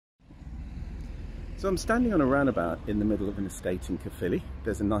So I'm standing on a roundabout in the middle of an estate in Caerphilly.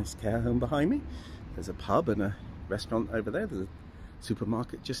 There's a nice care home behind me. There's a pub and a restaurant over there. There's a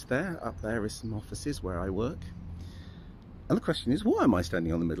supermarket just there. Up there is some offices where I work. And the question is, why am I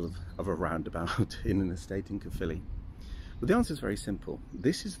standing on the middle of a roundabout in an estate in Caerphilly? Well, the answer is very simple.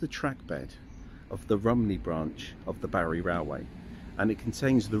 This is the track bed of the Rumney branch of the Barry Railway, and it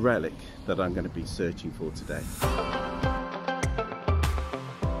contains the relic that I'm going to be searching for today.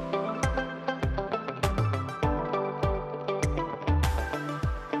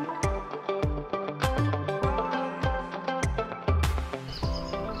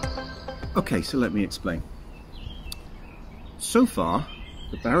 Okay, so let me explain. So far,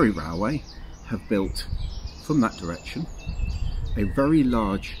 the Barry Railway have built from that direction a very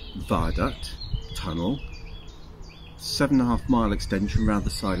large viaduct tunnel, 7.5 mile extension around the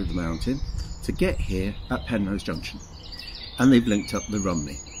side of the mountain to get here at Penrose Junction, and they've linked up the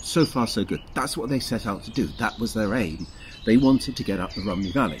Rumney. So far so good. That's what they set out to do. That was their aim. They wanted to get up the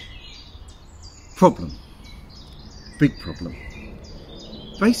Rumney Valley. Problem, big problem.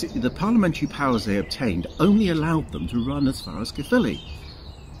 Basically, the parliamentary powers they obtained only allowed them to run as far as Caerphilly,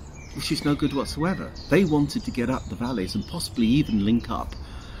 which is no good whatsoever. They wanted to get up the valleys and possibly even link up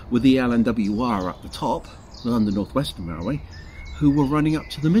with the LNWR up the top, the London North Western Railway, who were running up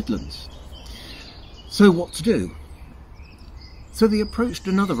to the Midlands. So what to do? So they approached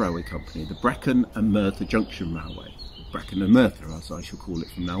another railway company, the Brecon and Merthyr Junction Railway, Brecon and Merthyr as I shall call it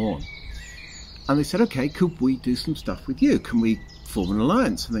from now on. And they said, okay, could we do some stuff with you? Can we form an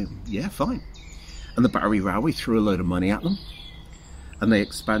alliance? And they, yeah, fine. And the Barry Railway threw a load of money at them, and they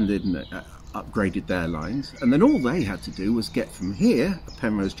expanded and upgraded their lines. And then all they had to do was get from here at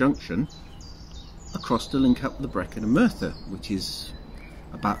Penrose Junction across to link up with the Brecon and Merthyr, which is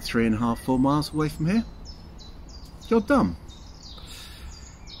about 3.5–4 miles away from here. Job done.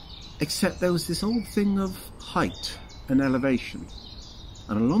 Except there was this old thing of height and elevation,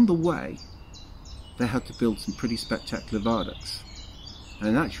 and along the way they had to build some pretty spectacular viaducts. And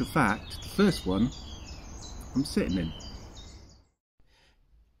in actual fact, the first one I'm sitting in.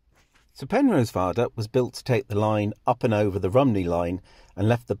 So Penrose Viaduct was built to take the line up and over the Rumney line and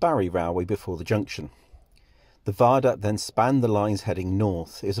left the Barry Railway before the junction. The viaduct then spanned the lines heading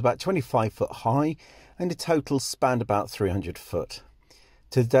north. It was about 25 foot high and in total spanned about 300 foot.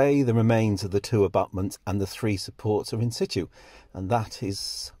 Today the remains of the 2 abutments and the 3 supports are in situ, and that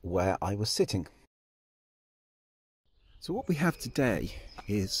is where I was sitting. So what we have today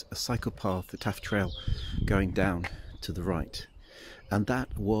is a cycle path, the Taff Trail, going down to the right. And that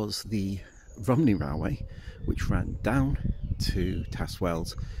was the Rumney Railway, which ran down to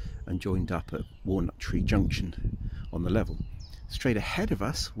Taswells and joined up at Walnut Tree Junction on the level. Straight ahead of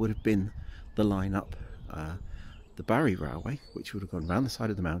us would have been the line up the Barry Railway, which would have gone round the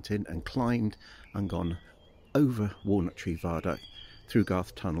side of the mountain and climbed and gone over Walnut Tree Viaduct through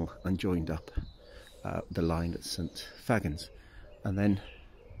Garth Tunnel and joined up the line at St Fagans. And then,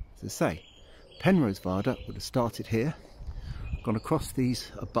 as I say, Penrose Viaduct would have started here, gone across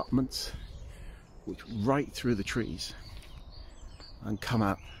these abutments, which right through the trees, and come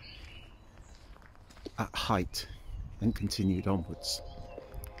out at height and continued onwards.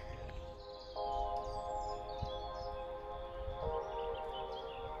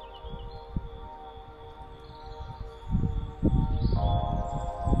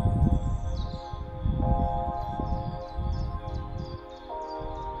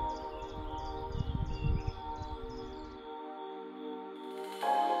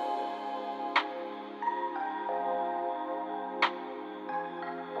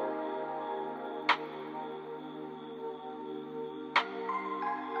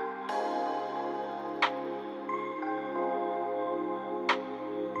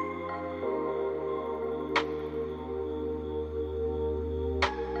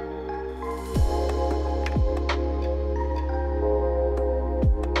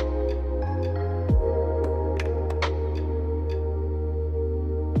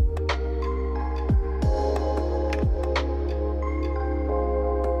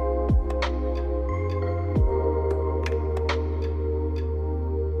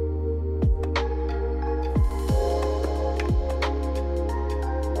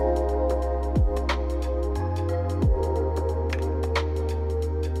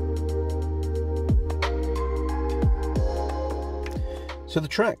 So the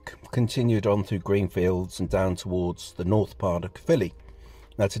track continued on through green fields and down towards the north part of Caerphilly.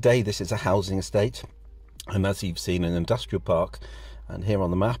 Now today this is a housing estate, and as you've seen, an industrial park, and here on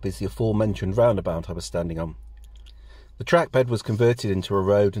the map is the aforementioned roundabout I was standing on. The track bed was converted into a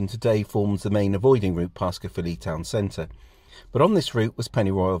road and today forms the main avoiding route past Caerphilly town centre. But on this route was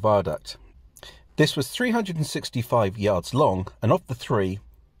Pennyroyal Viaduct. This was 365 yards long, and of the three,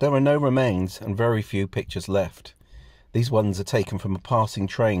 there are no remains and very few pictures left. These ones are taken from a passing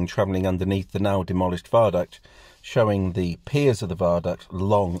train travelling underneath the now demolished viaduct, showing the piers of the viaduct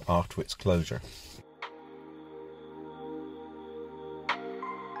long after its closure.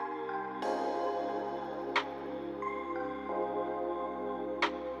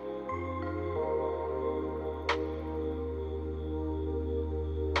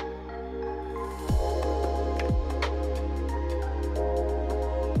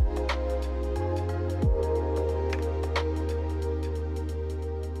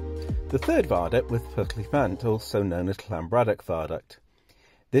 The third viaduct was Uppbeat, also known as Llanbradach Viaduct.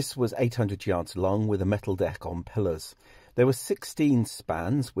 This was 800 yards long with a metal deck on pillars. There were 16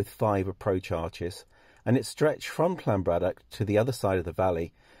 spans with 5 approach arches, and it stretched from Llanbradach to the other side of the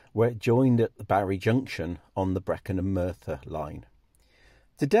valley, where it joined at the Barry Junction on the Brecon and Merthyr line.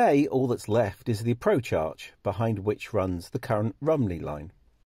 Today, all that's left is the approach arch, behind which runs the current Rumney line.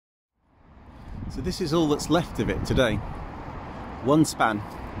 So this is all that's left of it today. One span,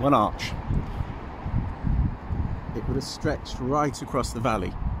 one arch. It would have stretched right across the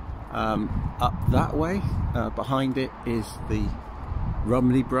valley. Up that way, behind it is the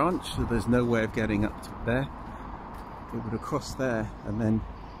Rumney branch, so there's no way of getting up to there. It would have crossed there and then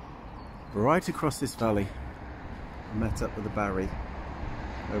right across this valley and met up with the Barry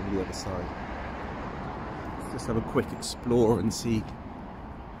over the other side. Let's just have a quick explore and see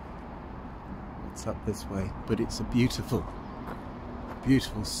what's up this way. But it's a beautiful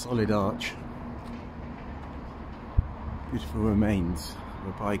solid arch. Beautiful remains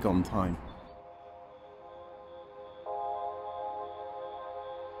of a bygone time.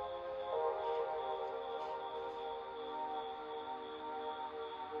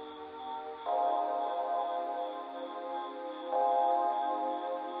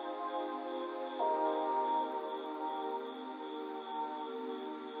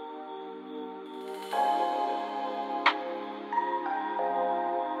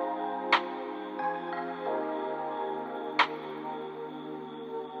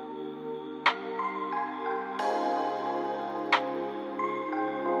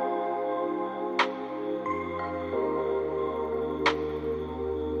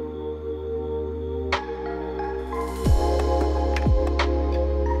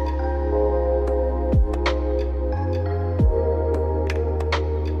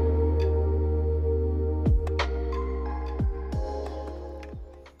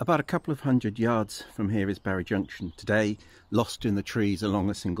 About a couple of 100 yards from here is Barry Junction, today lost in the trees along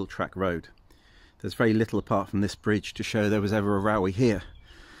a single track road. There's very little apart from this bridge to show there was ever a railway here,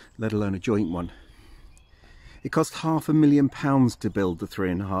 let alone a joint one. It cost £500,000 to build the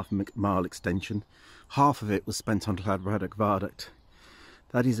 3.5 mile extension. Half of it was spent on Llanbradach Viaduct.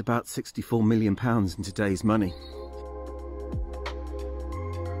 That is about £64 million in today's money.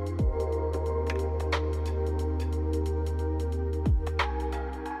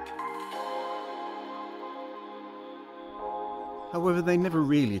 However, they never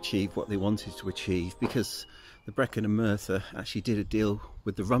really achieved what they wanted to achieve, because the Brecon and Merthyr actually did a deal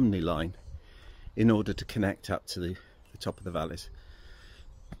with the Rumney line in order to connect up to the top of the valleys,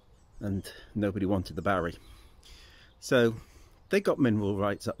 and nobody wanted the Barry. So they got mineral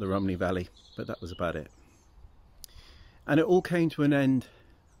rights up the Rumney Valley, but that was about it. And it all came to an end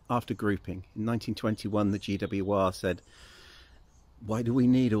after grouping. In 1921, the GWR said, why do we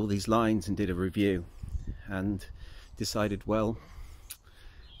need all these lines, and did a review and decided, well,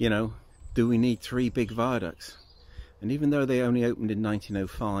 you know, do we need 3 big viaducts? And even though they only opened in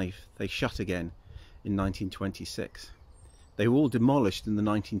 1905, they shut again in 1926. They were all demolished in the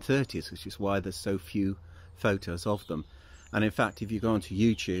 1930s, which is why there's so few photos of them. And in fact, if you go onto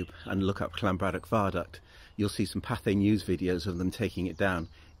YouTube and look up Llanbradach Viaduct, you'll see some Pathé News videos of them taking it down.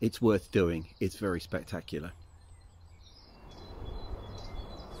 It's worth doing. It's very spectacular.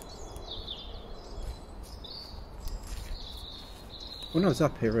 When I was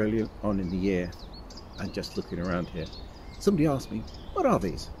up here earlier on in the year and just looking around here, somebody asked me, what are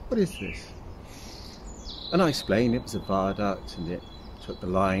these? What is this? And I explained it was a viaduct and it took the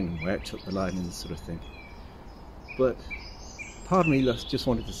line and where it took the line and this sort of thing. But part of me just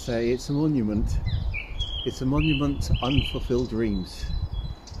wanted to say it's a monument. It's a monument to unfulfilled dreams.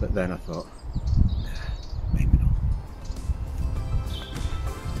 But then I thought,